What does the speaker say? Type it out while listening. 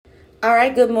All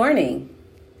right, good morning,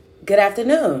 good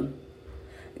afternoon,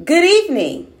 good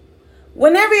evening.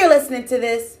 Whenever you're listening to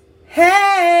this,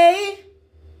 hey,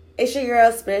 it's your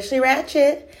girl, Spiritually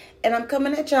Ratchet, and I'm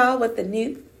coming at y'all with a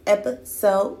new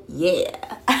episode.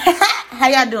 Yeah. How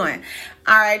y'all doing?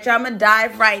 All right, y'all, I'm going to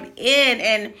dive right in.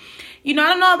 And, I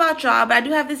don't know about y'all, but I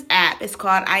do have this app. It's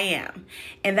called I Am.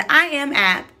 And the I Am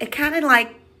app, it kind of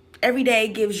like every day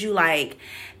gives you like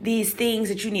these things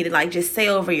that you need to like just say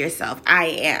over yourself. I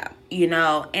am,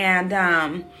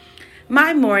 and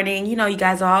my morning, you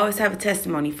guys always have a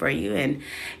testimony for you. And,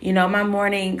 my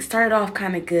morning started off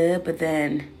kind of good, but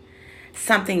then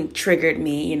something triggered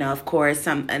me, of course,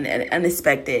 an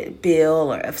unexpected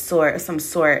bill or of some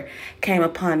sort came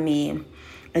upon me.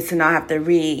 And so now I have to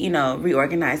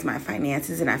reorganize my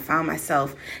finances. And I found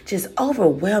myself just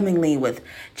overwhelmingly with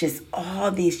just all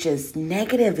these just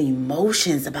negative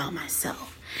emotions about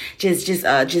myself,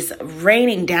 just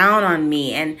raining down on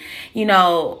me. And,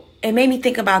 it made me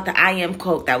think about the I am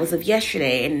quote that was of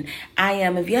yesterday. And I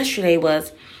am of yesterday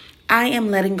was, I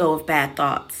am letting go of bad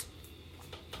thoughts.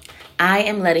 I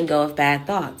am letting go of bad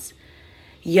thoughts.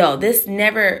 Yo, this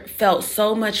never felt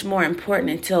so much more important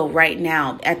until right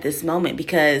now at this moment,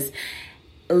 because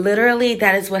literally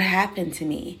that is what happened to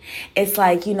me. It's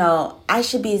like, I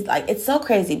should be like, it's so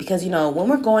crazy because, when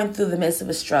we're going through the midst of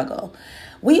a struggle,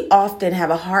 we often have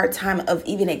a hard time of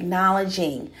even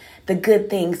acknowledging the good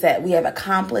things that we have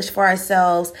accomplished for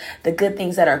ourselves, the good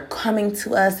things that are coming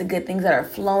to us, the good things that are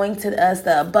flowing to us,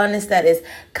 the abundance that is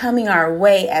coming our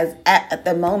way as at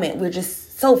the moment. We're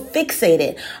just so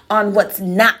fixated on what's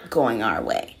not going our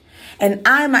way. And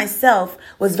I myself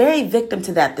was very victim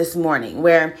to that this morning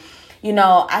where,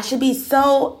 I should be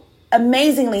so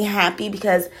amazingly happy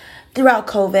because throughout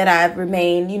COVID, I've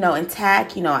remained,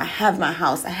 intact. I have my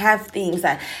house. I have things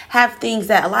that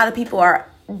a lot of people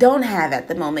don't have at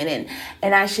the moment.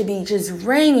 And I should be just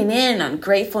reining in on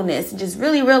gratefulness and just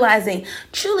really realizing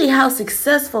truly how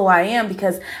successful I am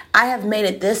because I have made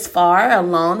it this far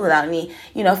alone without any,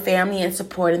 family and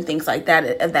support and things like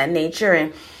that of that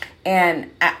nature.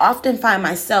 And I often find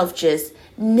myself just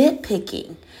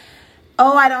nitpicking.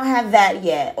 Oh, I don't have that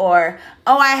yet. Or,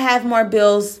 oh, I have more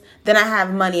bills than I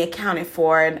have money accounted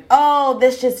for. And, oh,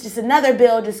 this just another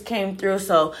bill just came through.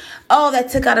 So, oh,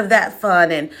 that took out of that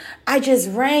fund. And I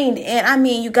just reined in. I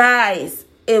mean, you guys,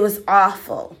 it was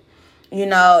awful.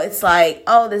 It's like,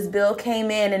 oh, this bill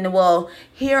came in and, well,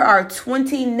 here are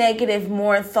 20 negative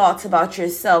more thoughts about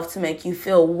yourself to make you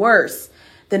feel worse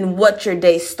than what your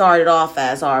day started off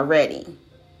as already.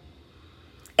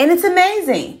 And it's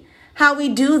amazing how we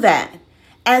do that.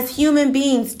 As human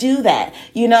beings do that.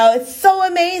 It's so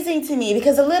amazing to me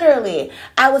because literally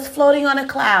I was floating on a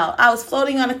cloud.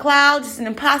 Just an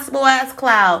impossible ass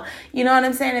cloud. You know what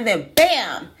I'm saying? And then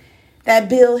bam, that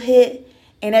bill hit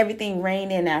and everything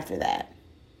rained in after that.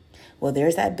 Well,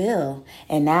 there's that bill.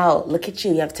 And now look at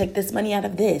you. You have to take this money out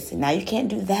of this. And now you can't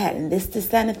do that. And this,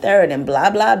 that, and the third. And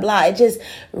blah, blah, blah. It just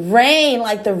rained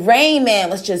like the Rain Man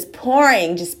was just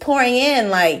pouring in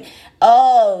like,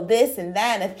 oh, this and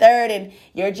that and a third, and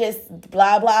you're just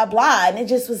blah, blah, blah. And it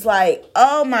just was like,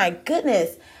 oh my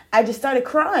goodness. I just started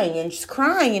crying and just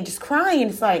crying and just crying. And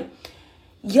it's like,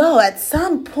 yo, at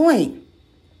some point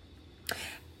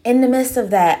in the midst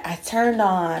of that, I turned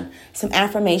on some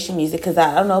affirmation music because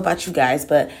I don't know about you guys,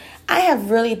 but I have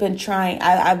really been trying.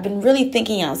 I've been really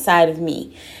thinking outside of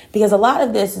me because a lot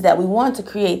of this is that we want to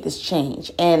create this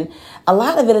change. And a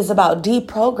lot of it is about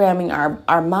deprogramming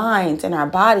our minds and our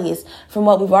bodies from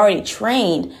what we've already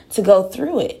trained to go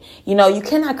through it. You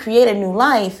cannot create a new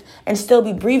life and still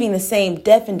be breathing the same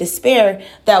death and despair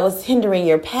that was hindering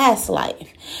your past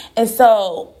life. And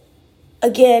so,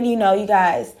 again, you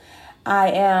guys, I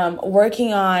am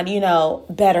working on,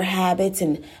 better habits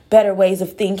and better ways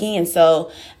of thinking. And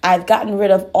so I've gotten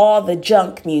rid of all the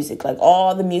junk music, like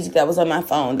all the music that was on my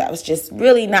phone that was just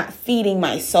really not feeding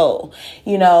my soul,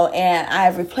 and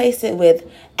I've replaced it with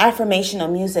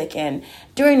affirmational music. And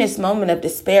during this moment of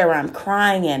despair where I'm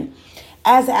crying and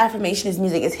as the affirmations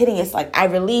music is hitting, it's like I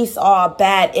release all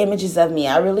bad images of me.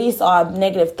 I release all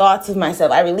negative thoughts of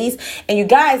myself. And you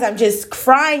guys, I'm just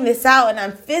crying this out and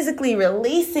I'm physically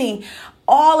releasing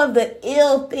all of the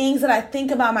ill things that I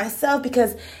think about myself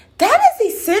because that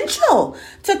is essential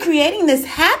to creating this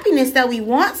happiness that we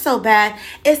want so bad,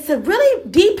 is to really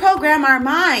deprogram our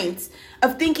minds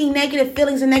of thinking negative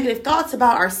feelings and negative thoughts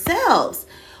about ourselves.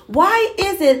 Why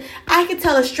is it I could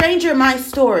tell a stranger my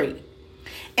story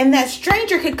and that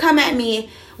stranger could come at me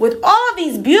with all of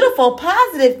these beautiful,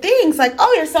 positive things like,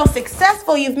 oh, you're so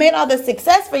successful. You've made all this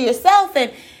success for yourself.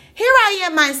 And here I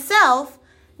am myself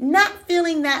not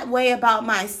feeling that way about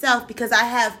myself because I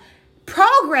have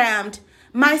programmed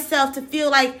myself to feel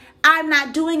like I'm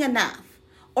not doing enough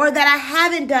or that I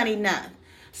haven't done enough.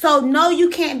 So no, you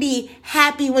can't be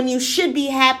happy when you should be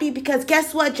happy, because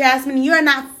guess what, Jasmine? You're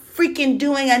not freaking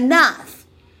doing enough.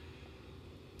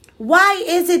 Why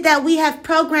is it that we have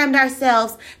programmed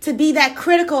ourselves to be that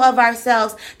critical of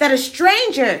ourselves that a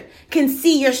stranger can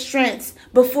see your strengths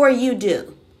before you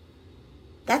do?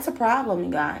 That's a problem,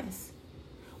 you guys.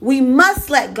 We must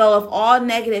let go of all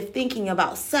negative thinking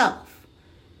about self.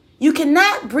 You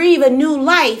cannot breathe a new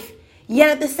life, yet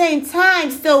at the same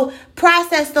time still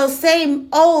process those same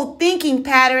old thinking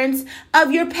patterns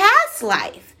of your past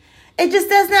life. It just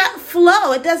does not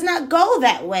flow. It does not go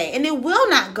that way, and it will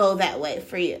not go that way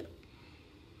for you,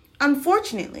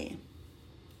 unfortunately.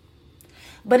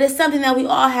 But it's something that we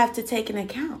all have to take into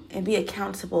account and be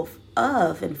accountable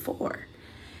of and for.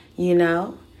 You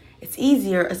know, it's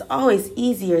always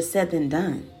easier said than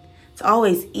done. It's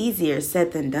always easier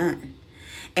said than done.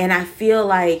 And I feel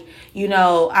like, you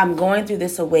know, I'm going through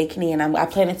this awakening, and I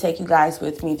plan to take you guys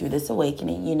with me through this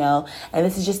awakening, you know, and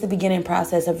this is just the beginning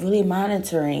process of really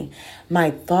monitoring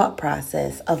my thought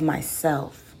process of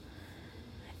myself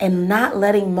and not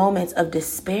letting moments of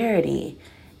disparity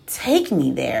take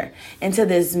me there into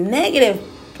this negative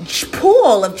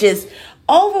pool of just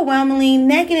overwhelmingly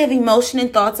negative emotion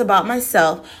and thoughts about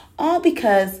myself, all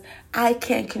because I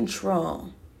can't control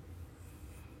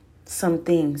some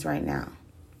things right now.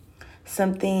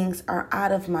 Some things are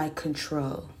out of my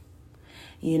control,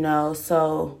 you know,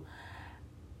 so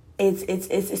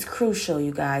it's crucial,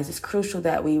 you guys. It's crucial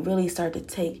that we really start to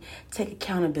take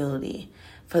accountability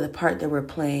for the part that we're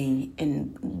playing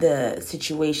in the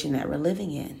situation that we're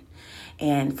living in.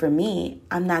 And for me,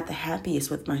 I'm not the happiest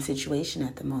with my situation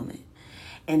at the moment.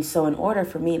 And so in order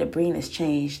for me to bring this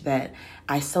change that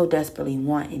I so desperately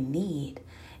want and need,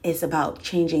 it's about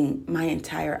changing my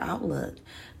entire outlook,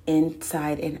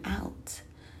 inside and out,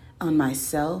 on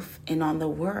myself and on the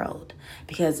world.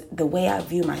 Because the way I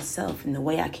view myself and the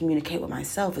way I communicate with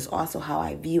myself is also how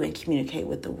I view and communicate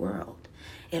with the world.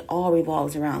 It all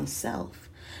revolves around self.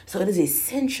 So it is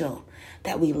essential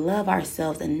that we love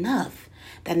ourselves enough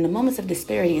that in the moments of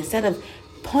disparity, instead of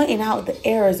pointing out the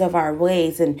errors of our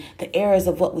ways and the errors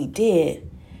of what we did,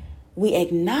 we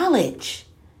acknowledge,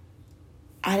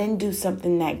 I didn't do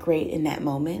something that great in that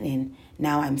moment, and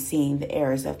now I'm seeing the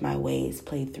errors of my ways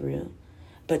play through.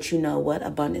 But you know what?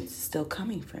 Abundance is still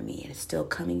coming for me. It is still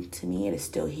coming to me. It is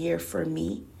still here for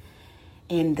me.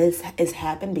 And this has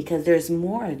happened because there's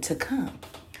more to come.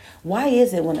 Why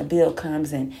is it when a bill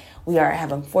comes and we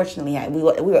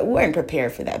weren't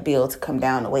prepared for that bill to come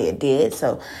down the way it did.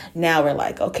 So now we're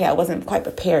like, okay, I wasn't quite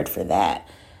prepared for that.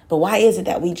 But why is it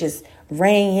that we just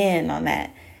rein in on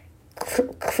that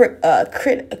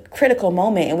critical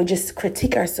moment and we just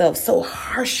critique ourselves so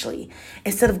harshly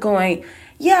instead of going,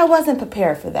 yeah, I wasn't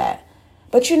prepared for that.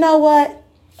 But you know what?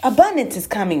 Abundance is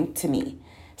coming to me.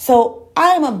 So I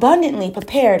am abundantly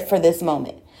prepared for this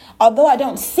moment. Although I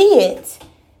don't see it,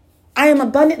 I am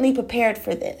abundantly prepared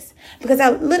for this because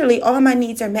all my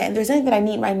needs are met. And there's anything that I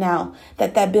need right now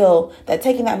that bill, that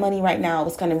taking that money right now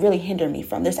was going to really hinder me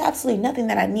from. There's absolutely nothing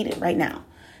that I needed right now.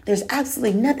 There's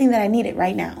absolutely nothing that I needed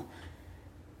right now.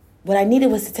 What I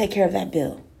needed was to take care of that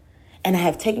bill, and I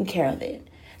have taken care of it.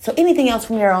 So anything else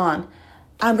from here on,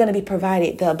 I'm going to be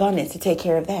provided the abundance to take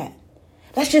care of that.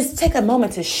 Let's just take a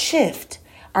moment to shift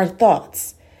our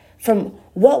thoughts from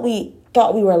what we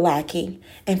thought we were lacking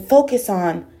and focus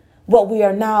on what we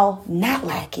are now not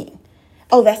lacking.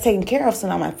 Oh, that's taken care of, so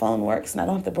now my phone works and I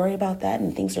don't have to worry about that,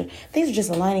 and things are just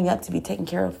lining up to be taken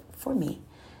care of for me.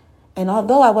 And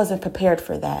although I wasn't prepared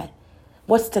for that,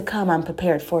 what's to come, I'm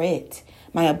prepared for it.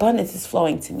 My abundance is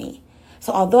flowing to me.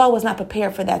 So although I was not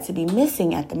prepared for that to be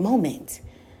missing at the moment,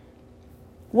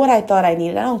 what I thought I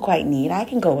needed, I don't quite need. I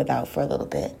can go without for a little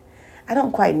bit. I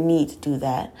don't quite need to do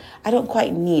that. I don't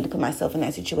quite need to put myself in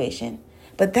that situation.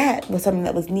 But that was something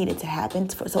that was needed to happen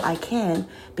so I can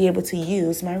be able to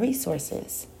use my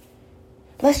resources.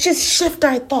 Let's just shift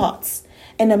our thoughts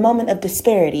in a moment of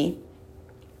disparity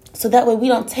so that way we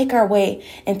don't take our way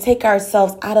and take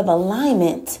ourselves out of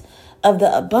alignment of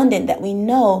the abundant that we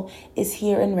know is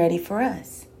here and ready for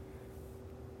us.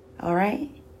 All right?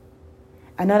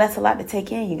 I know that's a lot to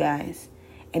take in, you guys.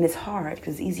 And it's hard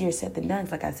because it's easier said than done.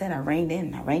 Like I said, I reined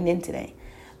in today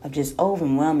of just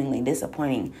overwhelmingly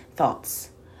disappointing thoughts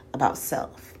about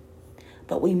self.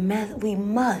 But we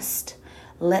must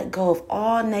let go of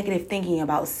all negative thinking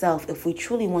about self if we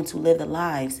truly want to live the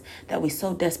lives that we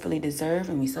so desperately deserve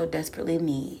and we so desperately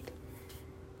need.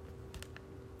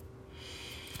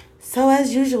 So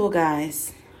as usual,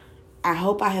 guys, I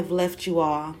hope I have left you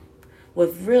all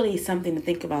with really something to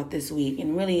think about this week.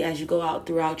 And really, as you go out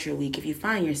throughout your week, if you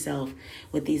find yourself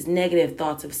with these negative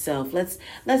thoughts of self, let's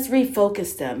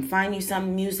refocus them. Find you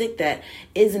some music that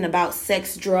isn't about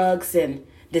sex, drugs, and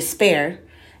despair,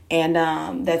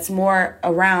 and that's more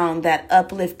around that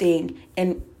uplifting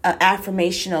and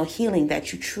affirmational healing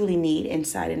that you truly need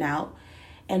inside and out,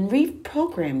 and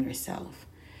reprogram yourself.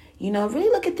 Really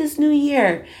look at this new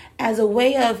year as a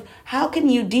way of how can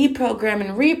you deprogram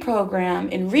and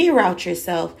reprogram and reroute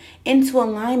yourself into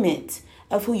alignment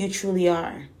of who you truly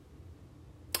are.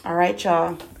 All right,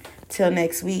 y'all. Till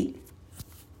next week.